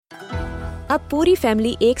अब पूरी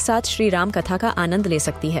फैमिली एक साथ श्री राम कथा का आनंद ले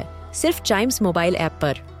सकती है, सिर्फ चाइम्स मोबाइल ऐप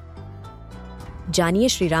पर। जानिए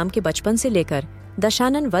श्री राम के बचपन से लेकर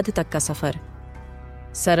दशानन वध तक का सफर।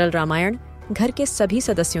 सरल रामायण घर के सभी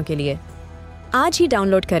सदस्यों के लिए। आज ही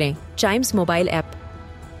डाउनलोड करें चाइम्स मोबाइल ऐप,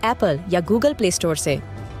 एप्पल या गूगल प्ले स्टोर से।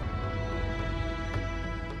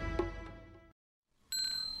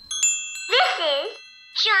 This is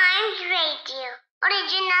Chimes Radio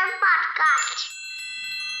original podcast.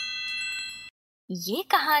 ये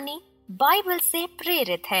कहानी बाइबल से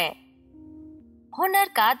प्रेरित है। हुनर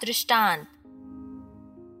का दृष्टांत।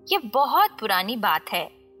 ये बहुत पुरानी बात है।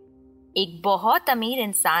 एक बहुत अमीर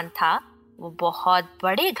इंसान था। वो बहुत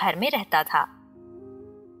बड़े घर में रहता था।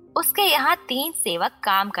 उसके यहाँ 3 सेवक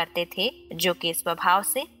काम करते थे जो कि स्वभाव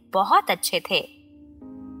से बहुत अच्छे थे।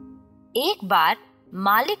 एक बार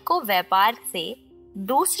मालिक को व्यापार से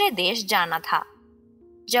दूसरे देश जाना था।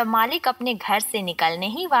 जब मालिक अपने घर से निकलने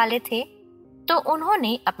ही वाले थे तो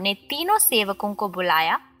उन्होंने अपने तीनों सेवकों को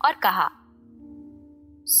बुलाया और कहा,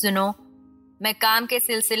 सुनो, मैं काम के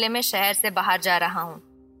सिलसिले में शहर से बाहर जा रहा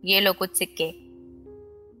हूँ। ये लो कुछ सिक्के।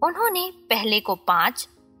 उन्होंने पहले को 5,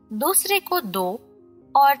 दूसरे को 2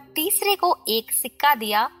 और तीसरे को 1 सिक्का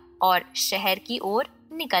दिया और शहर की ओर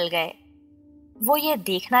निकल गए। वो ये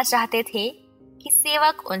देखना चाहते थे कि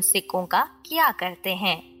सेवक उन सिक्कों का क्या करते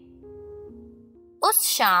हैं। उस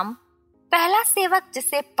शाम पहला सेवक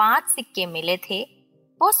जिसे 5 सिक्के मिले थे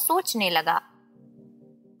वो सोचने लगा,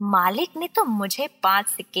 मालिक ने तो मुझे 5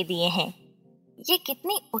 सिक्के दिए हैं। ये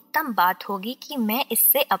कितनी उत्तम बात होगी कि मैं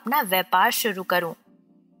इससे अपना व्यापार शुरू करूं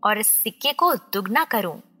और इस सिक्के को दुगना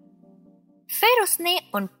करूं। फिर उसने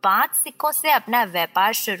उन 5 सिक्कों से अपना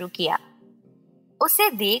व्यापार शुरू किया। उसे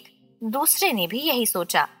देख दूसरे ने भी यही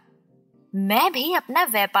सोचा, मैं भी अपना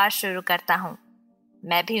व्यापार शुरू करता हूँ।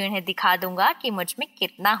 मैं भी उन्हें दिखा दूंगा कि मुझ में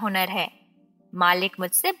कितना हुनर है। मालिक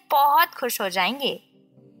मुझसे बहुत खुश हो जाएंगे।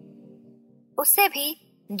 उसे भी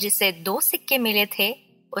जिसे 2 सिक्के मिले थे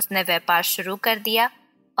उसने व्यापार शुरू कर दिया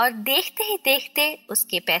और देखते ही देखते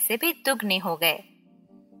उसके पैसे भी दुगने हो गए।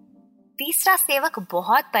 तीसरा सेवक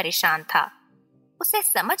बहुत परेशान था। उसे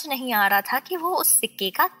समझ नहीं आ रहा था कि वो उस सिक्के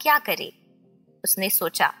का क्या करे। उसने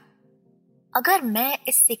सोचा, अगर मैं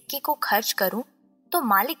इस सिक्के को खर्च करूं तो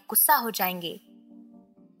मालिक गुस्सा हो जाएंगे।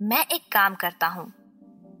 मैं एक काम करता हूं,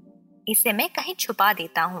 इसे मैं कहीं छुपा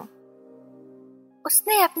देता हूं।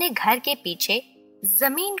 उसने अपने घर के पीछे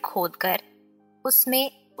जमीन खोदकर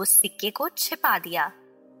उसमें उस सिक्के को छिपा दिया।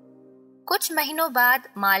 कुछ महीनों बाद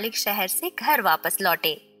मालिक शहर से घर वापस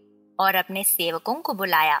लौटे और अपने सेवकों को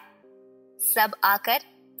बुलाया। सब आकर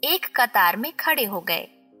एक कतार में खड़े हो गए।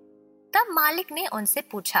 तब मालिक ने उनसे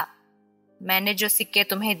पूछा, मैंने जो सिक्के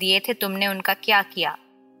तुम्हें दिए थे तुमने उनका क्या किया?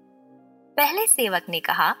 पहले सेवक ने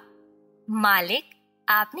कहा, मालिक,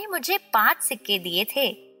 आपने मुझे 5 सिक्के दिए थे,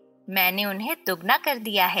 मैंने उन्हें दुगना कर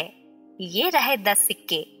दिया है। ये रहे 10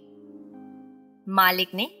 सिक्के।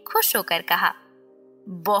 मालिक ने खुश होकर कहा,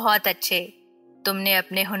 बहुत अच्छे, तुमने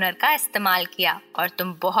अपने हुनर का इस्तेमाल किया और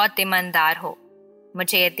तुम बहुत ईमानदार हो।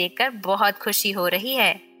 मुझे यह देखकर बहुत खुशी हो रही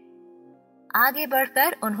है। आगे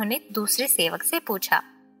बढ़कर उन्होंने दूसरे सेवक से पूछा,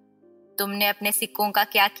 तुमने अपने सिक्कों का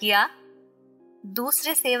क्या किया?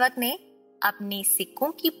 दूसरे सेवक ने अपनी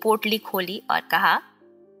सिक्कों की पोटली खोली और कहा,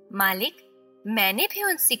 मालिक, मैंने भी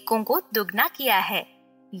उन सिक्कों को दुगना किया है।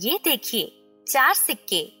 ये देखिए 4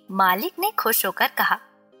 सिक्के। मालिक ने खुश होकर कहा,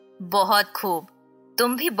 बहुत खूब,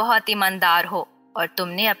 तुम भी बहुत ईमानदार हो और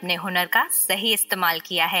तुमने अपने हुनर का सही इस्तेमाल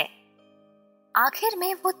किया है। आखिर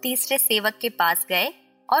में वो तीसरे सेवक के पास गए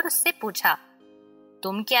और उससे पूछा,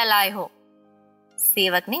 तुम क्या लाए हो?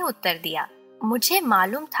 सेवक ने उत्तर दिया, मुझे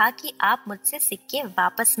मालूम था कि आप मुझसे सिक्के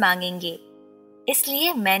वापस मांगेंगे,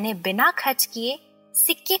 इसलिए मैंने बिना खर्च किए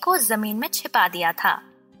सिक्के को जमीन में छिपा दिया था।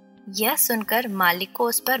 यह सुनकर मालिक को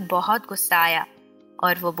उस पर बहुत गुस्सा आया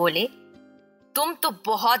और वो बोले, तुम तो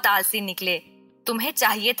बहुत आलसी निकले। तुम्हें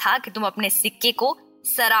चाहिए था कि तुम अपने सिक्के को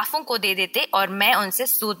सराफों को दे देते और मैं उनसे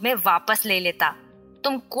सूद में वापस ले लेता।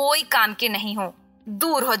 तुम कोई काम के नहीं हो,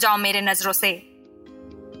 दूर हो जाओ मेरे नजरों से।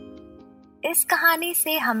 इस कहानी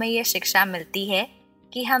से हमें यह शिक्षा मिलती है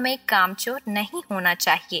कि हमें कामचोर नहीं होना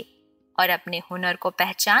चाहिए और अपने हुनर को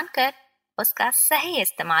पहचान कर उसका सही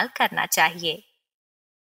इस्तेमाल करना चाहिए।